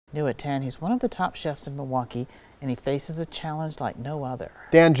New at 10, he's one of the top chefs in Milwaukee, and he faces a challenge like no other.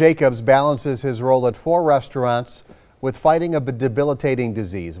 Dan Jacobs balances his role at 4 restaurants with fighting a debilitating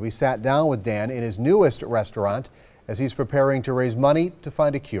disease. We sat down with Dan in his newest restaurant as he's preparing to raise money to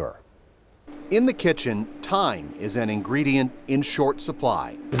find a cure. In the kitchen, time is an ingredient in short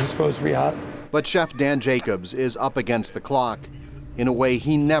supply. Is this supposed to be hot? But Chef Dan Jacobs is up against the clock in a way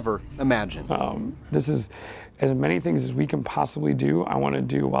he never imagined. This is as many things as we can possibly do, I want to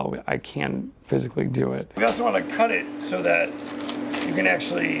do while I can physically do it. We also want to cut it so that you can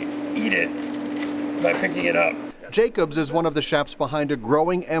actually eat it by picking it up. Jacobs is one of the chefs behind a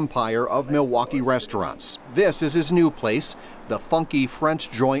growing empire of Milwaukee restaurants. This is his new place, the funky French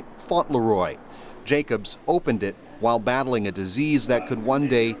joint Fauntleroy. Jacobs opened it while battling a disease that could one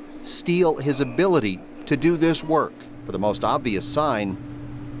day steal his ability to do this work. For the most obvious sign,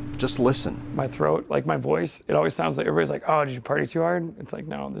 just listen. My throat, like my voice, it always sounds like everybody's like, oh, did you party too hard? It's like,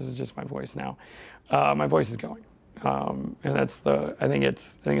 no, this is just my voice now. My voice is going. And that's I think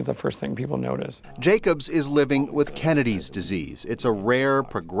it's the first thing people notice. Jacobs is living with Kennedy's disease. It's a rare,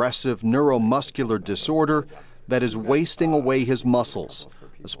 progressive neuromuscular disorder that is wasting away his muscles,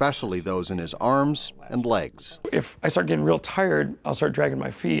 especially those in his arms and legs. If I start getting real tired, I'll start dragging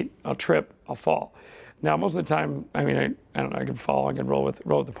my feet, I'll trip, I'll fall. Now, most of the time, I mean, I don't know, I can fall, I can roll with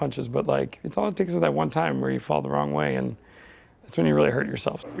the punches, but like, it's all it takes is that one time where you fall the wrong way, and that's when you really hurt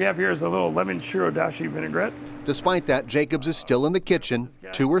yourself. We have here is a little lemon shirodashi vinaigrette. Despite that, Jacobs is still in the kitchen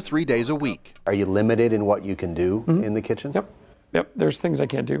 2 or 3 days a week. Are you limited in what you can do in the kitchen? Yep, there's things I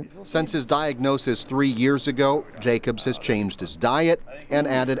can't do. Since his diagnosis 3 years ago, Jacobs has changed his diet and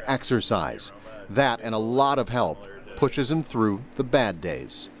added exercise. That and a lot of help pushes him through the bad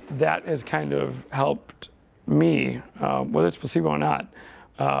days. That has kind of helped me, whether it's placebo or not,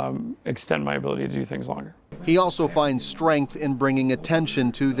 extend my ability to do things longer. He also finds strength in bringing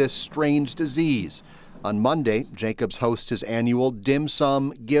attention to this strange disease. On Monday, Jacobs hosts his annual Dim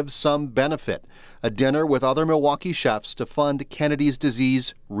Sum, Give Some benefit, a dinner with other Milwaukee chefs to fund Kennedy's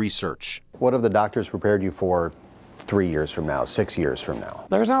disease research. What have the doctors prepared you for 3 years from now, 6 years from now?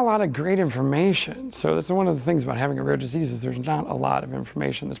 There's not a lot of great information. So that's one of the things about having a rare disease is there's not a lot of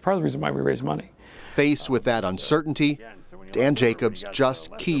information. That's part of the reason why we raise money. Faced with that uncertainty, Dan Jacobs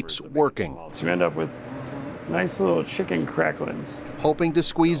just keeps working. So you end up with nice little chicken cracklings. Hoping to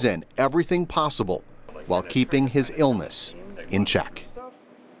squeeze in everything possible while keeping his illness in check.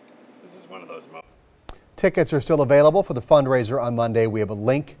 Tickets are still available for the fundraiser on Monday. We have a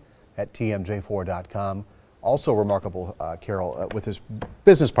link at tmj4.com. Also remarkable, Carol, with his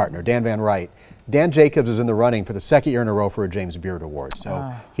business partner, Dan Van Wright. Dan Jacobs is in the running for the 2nd year in a row for a James Beard Award.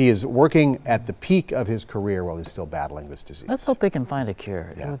 So he is working at the peak of his career while he's still battling this disease. Let's hope they can find a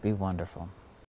cure. Yeah. It would be wonderful.